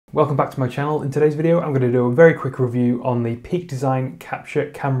Welcome back to my channel. In today's video, I'm going to do a very quick review on the Peak Design Capture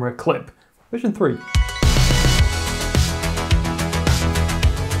Camera Clip, version 3.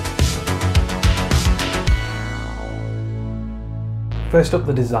 First up,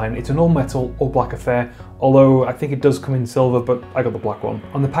 the design. It's an all metal, all black affair, although I think it does come in silver, but I got the black one.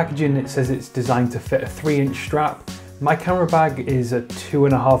 On the packaging, it says it's designed to fit a 3-inch strap. My camera bag is a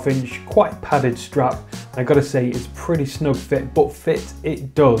 2.5-inch, quite padded strap. I gotta say, it's pretty snug fit, but fit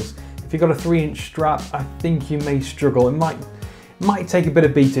it does. If you've got a 3-inch strap, I think you may struggle. It might take a bit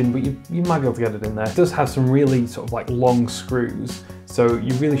of beating, but you might be able to get it in there. It does have some really sort of like long screws, so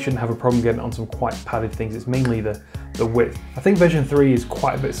you really shouldn't have a problem getting it on some quite padded things. It's mainly the width. I think version 3 is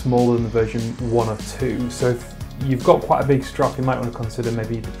quite a bit smaller than the version 1 or 2, so if you've got quite a big strap, you might want to consider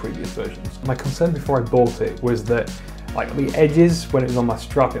maybe the previous versions. My concern before I bought it was that like the edges, when it was on my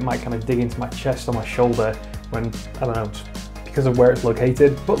strap, it might kind of dig into my chest or my shoulder when, I don't know, just because of where it's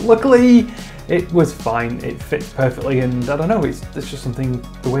located. But luckily, it was fine. It fits perfectly, and I don't know, it's just something,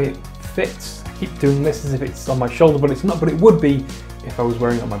 the way it fits. I keep doing this as if it's on my shoulder, but it's not, but it would be if I was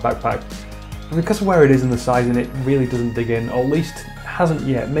wearing it on my backpack. And because of where it is and the size, and it really doesn't dig in, or at least hasn't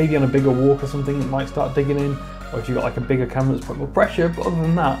yet. Maybe on a bigger walk or something, it might start digging in, or if you've got like a bigger camera that's putting more pressure, but other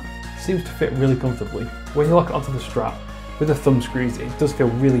than that, seems to fit really comfortably. When you lock it onto the strap, with the thumb screws, it does feel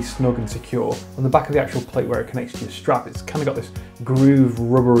really snug and secure. On the back of the actual plate where it connects to your strap, it's kind of got this groove,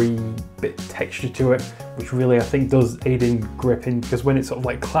 rubbery bit texture to it, which really I think does aid in gripping, because when it's sort of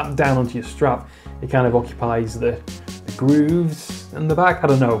like clamped down onto your strap, it kind of occupies the grooves in the back. I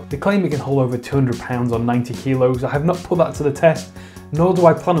don't know. They claim it can hold over 200 pounds or 90 kilos. I have not put that to the test, nor do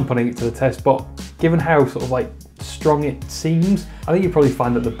I plan on putting it to the test, but given how sort of like strong it seems, I think you'll probably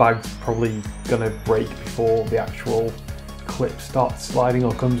find that the bag's probably gonna break before the actual clip starts sliding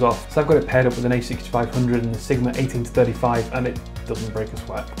or comes off. So I've got it paired up with an A6500 and the Sigma 18-35, and it doesn't break a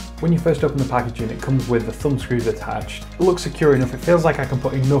sweat. When you first open the packaging, it comes with the thumb screws attached. It looks secure enough. It feels like I can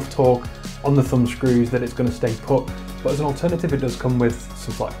put enough torque on the thumb screws that it's going to stay put. But as an alternative, it does come with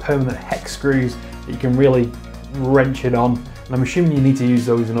some like permanent hex screws that you can really wrench it on. And I'm assuming you need to use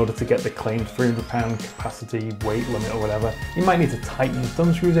those in order to get the claimed 300-pound capacity weight limit or whatever. You might need to tighten the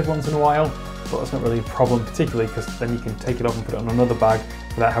thumb screws every once in a while, but that's not really a problem, particularly because then you can take it off and put it on another bag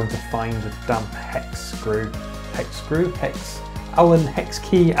without having to find the damn hex screw. Allen hex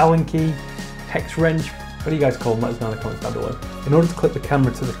key, Allen key, hex wrench. What do you guys call them? Let us know in the comments down below. In order to clip the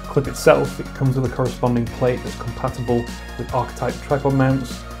camera to the clip itself, it comes with a corresponding plate that's compatible with archetype tripod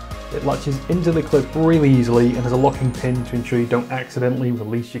mounts. It latches into the clip really easily and has a locking pin to ensure you don't accidentally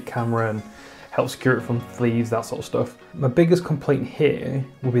release your camera and help secure it from thieves, that sort of stuff. My biggest complaint here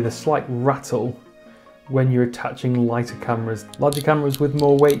will be the slight rattle when you're attaching lighter cameras. Larger cameras with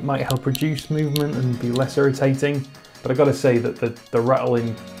more weight might help reduce movement and be less irritating, but I gotta say that the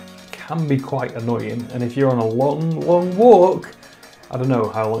rattling can be quite annoying, and if you're on a long walk, I don't know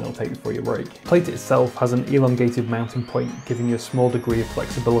how long it'll take before you break. The plate itself has an elongated mounting point, giving you a small degree of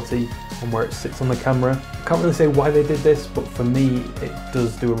flexibility on where it sits on the camera. I can't really say why they did this, but for me, it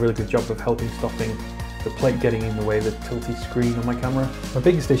does do a really good job of stopping the plate getting in the way of the tilty screen on my camera. My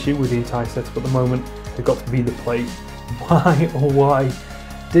biggest issue with the entire setup at the moment has got to be the plate. Why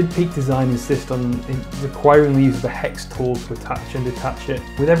did Peak Design insist on requiring the use of a hex tool to attach and detach it?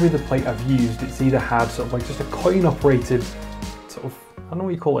 With every other plate I've used, it's either had sort of like just a coin operated sort of, I don't know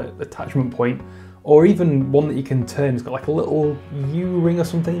what you call it, attachment point, or even one that you can turn. It's got like a little U-ring or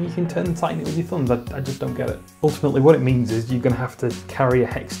something, and you can turn and tighten it with your thumbs. I just don't get it. Ultimately, what it means is you're going to have to carry a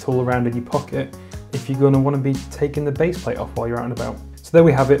hex tool around in your pocket if you're going to want to be taking the base plate off while you're out and about. So there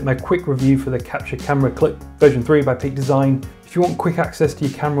we have it, my quick review for the Capture Camera Clip version 3 by Peak Design. If you want quick access to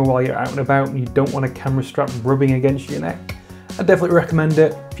your camera while you're out and about and you don't want a camera strap rubbing against your neck, I definitely recommend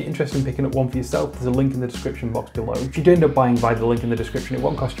it. If you're interested in picking up one for yourself, there's a link in the description box below. If you do end up buying via the link in the description, it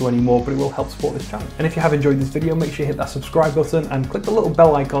won't cost you any more, but it will help support this channel. And if you have enjoyed this video, make sure you hit that subscribe button and click the little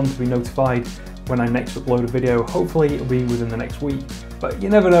bell icon to be notified when I next upload a video. Hopefully it'll be within the next week, but you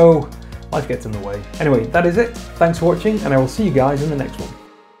never know, life gets in the way. Anyway, that is it. Thanks for watching, and I will see you guys in the next one.